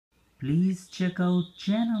Please check out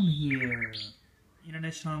channel here.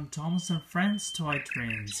 International Thomas and Friends toy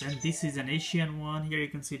trains, and this is an Asian one. Here you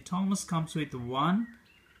can see Thomas comes with 1,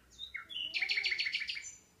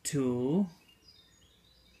 2,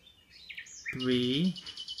 3,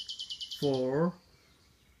 4,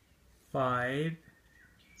 5,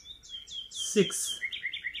 6,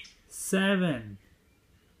 7,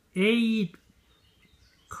 8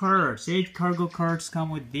 cards. 8 cargo cards come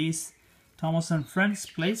with this Thomas and Friends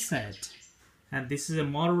playset. And this is a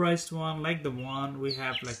motorized one, like the one we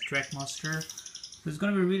have like Trackmaster. So it's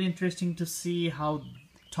going to be really interesting to see how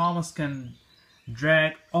Thomas can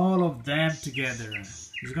drag all of them together.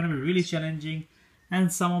 It's going to be really challenging,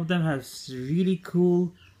 and some of them have really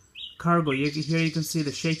cool cargo. Here you can see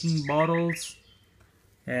the shaking bottles,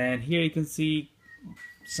 and here you can see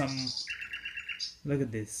some, look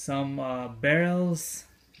at this, some barrels.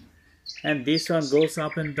 And this one goes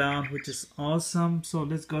up and down, which is awesome. So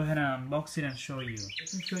let's go ahead and unbox it and show you.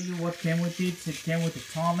 Let me show you what came with it. It came with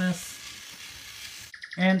a Thomas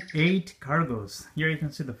and 8 cargos. Here you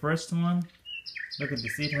can see the first one. Look at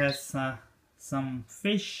this. It has some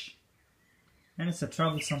fish, and it's a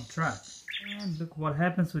troublesome truck. And look what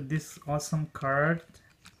happens with this awesome card.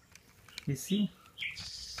 You see?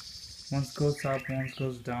 Once goes up, once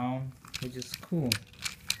goes down, which is cool.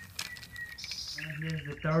 And here's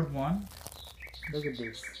the third one. Look at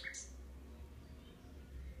this.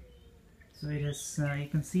 So it has, you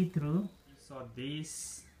can see through. So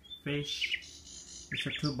this fish,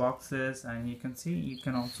 it's 2 boxes, and you can see you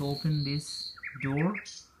can also open this door.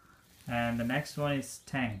 And the next one is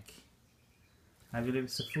tank. I believe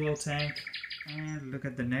it's a full tank. And look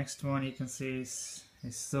at the next one. You can see it's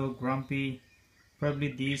so grumpy.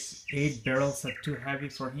 Probably these 8 barrels are too heavy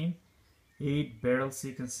for him. 8 barrels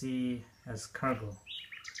you can see as cargo.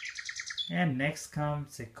 And next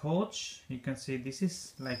comes a coach. You can see this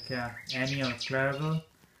is like Annie or Claravel,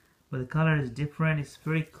 but the color is different. It's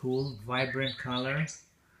very cool, vibrant color.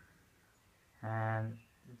 And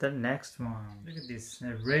the next one, look at this,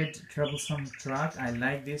 a red troublesome truck. I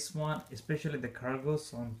like this one, especially the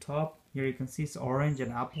cargos on top. Here you can see it's orange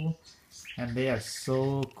and apple, and they are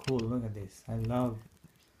so cool. Look at this. I love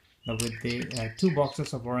with the 2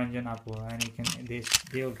 boxes of orange and apple, and you can they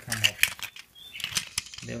will come off.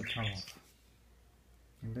 They'll come off.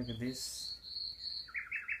 And look at this.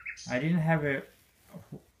 I didn't have a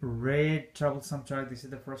red troublesome truck. This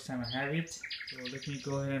is the first time I have it. So let me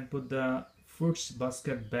go ahead and put the fruits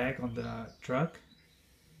basket back on the truck.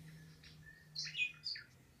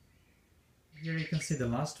 Here you can see the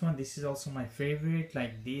last one. This is also my favorite,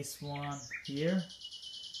 like this one here.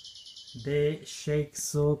 They shake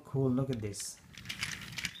so cool. Look at this.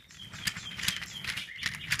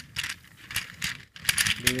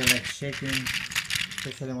 They are like shaking,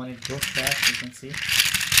 especially when it goes fast. You can see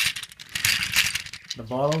the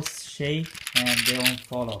bottles shake and they won't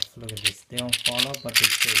fall off. Look at this. They won't fall off, but they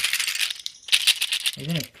shake.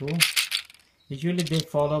 Isn't it cool? Usually they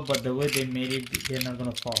fall off, but the way they made it, they're not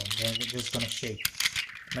gonna fall. They're just gonna shake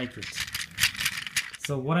like it.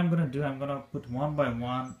 So what I'm gonna do, I'm gonna put one by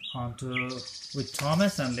one onto with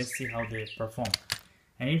Thomas, and let's see how they perform.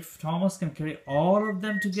 And if Thomas can carry all of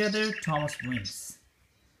them together, Thomas wins.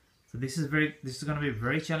 So this is gonna be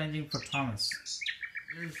very challenging for Thomas.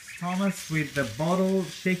 Here's Thomas with the bottle,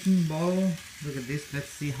 shaking bottle. Look at this. Let's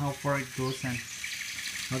see how far it goes and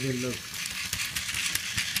how they look.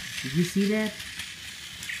 Did you see that?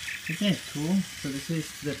 Isn't it cool? So this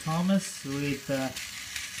is the Thomas with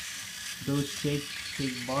those shake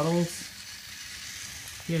bottles.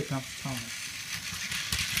 Here comes Thomas.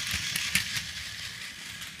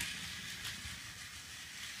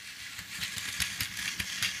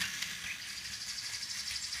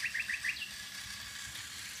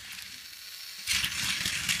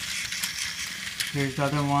 Here's the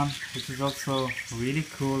other one, which is also really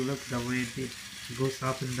cool. Look the way it goes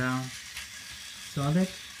up and down. Saw that?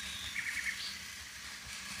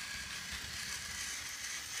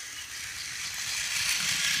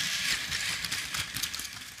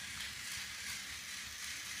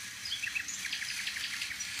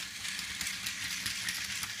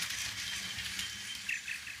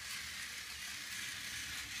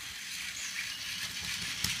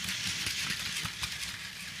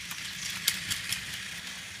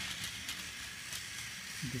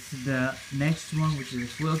 This is the next one, which is a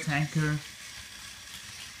fuel tanker.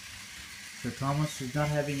 So Thomas is not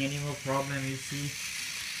having any more problem, you see,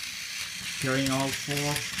 carrying all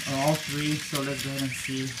 4 or all 3. So let's go ahead and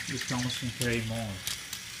see if Thomas can carry more.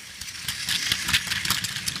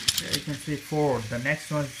 There you can see 4. The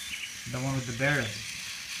next one is the one with the barrel.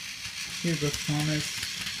 Here goes Thomas.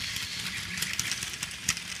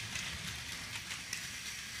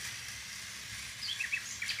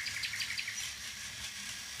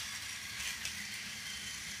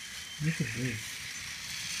 Look at this.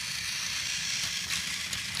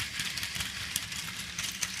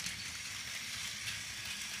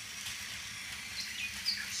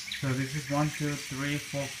 So this is 1, 2, 3,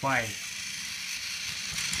 4, 5.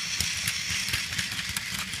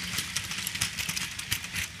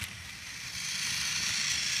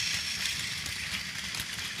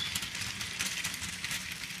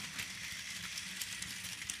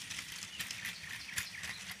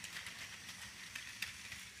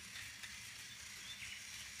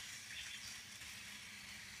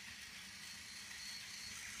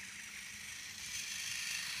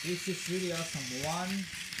 This is really awesome. 1,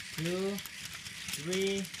 2,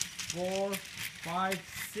 3, 4, 5,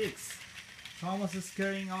 6. Thomas is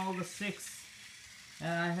carrying all the 6. And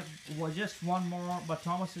I have just one more, but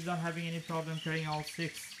Thomas is not having any problem carrying all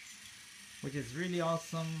 6, which is really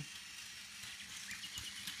awesome.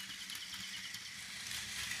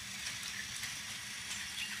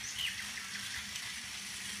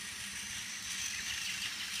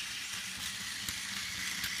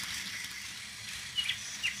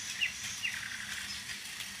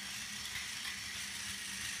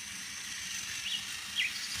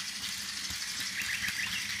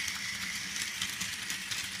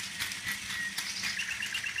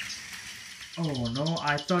 Oh no,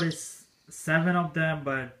 I thought it's 7 of them,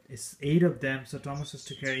 but it's 8 of them, so Thomas has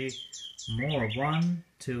to carry more. 1,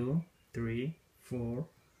 2, 3, 4,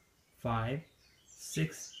 5,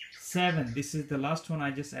 6, 7. This is the last one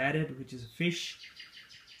I just added, which is a fish.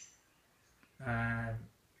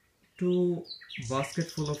 2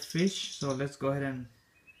 baskets full of fish. So let's go ahead and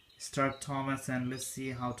start Thomas, and let's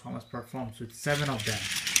see how Thomas performs with 7 of them.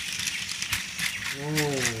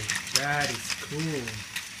 Whoa, that is cool.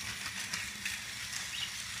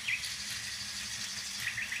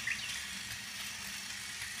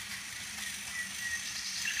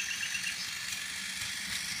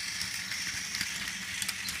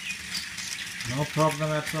 No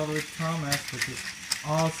problem at all with Thomas, which is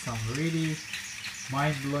awesome. Really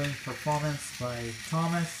mind-blowing performance by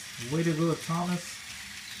Thomas. Way to go, Thomas.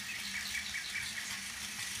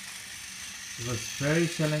 It was very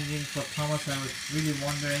challenging for Thomas. I was really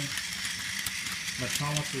wondering, but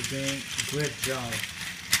Thomas was doing a great job.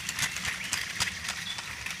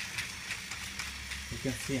 You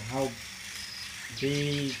can see how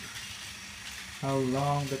big, how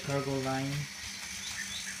long the cargo line.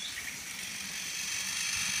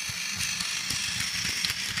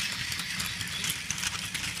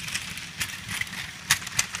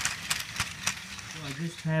 I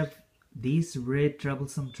just have this red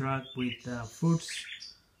troublesome truck with fruits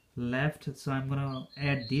left, so I'm gonna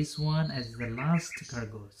add this one as the last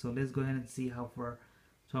cargo. So let's go ahead and see how far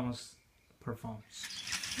Thomas performs.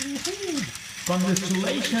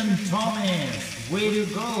 Congratulations, Thomas! Way to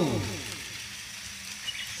go!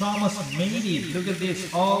 Thomas made it. Look at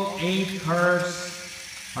this. All 8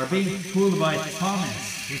 cars are being pulled by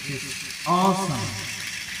Thomas, which is awesome.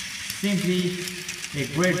 Simply a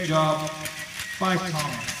great job by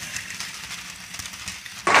Thomas.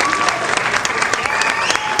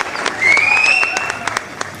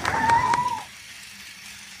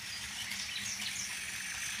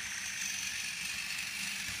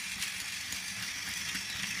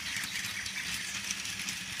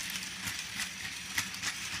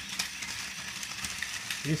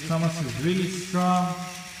 This Thomas is really strong,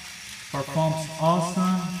 performs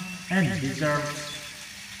awesome, and deserves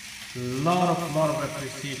a lot of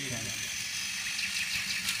appreciation.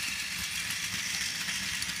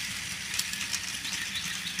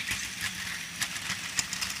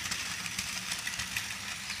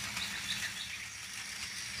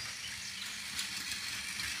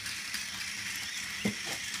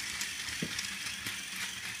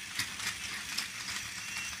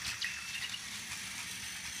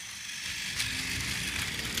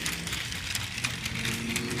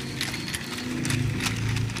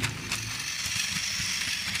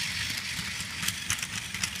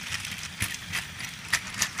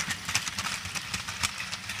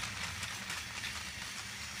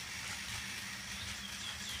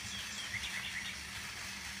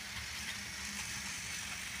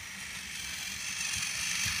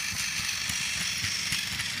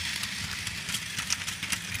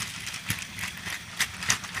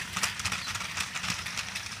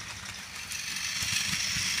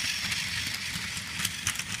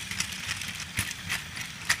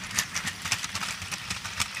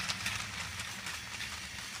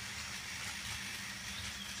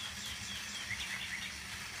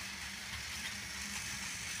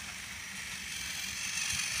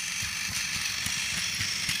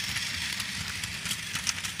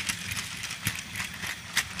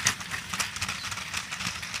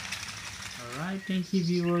 Thank you,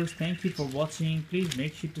 viewers. Thank you for watching. Please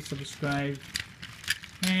make sure to subscribe.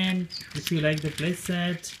 And if you like the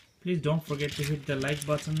playset, please don't forget to hit the like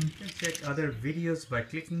button. You can check other videos by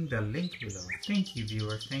clicking the link below. Thank you,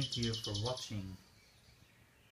 viewers. Thank you for watching.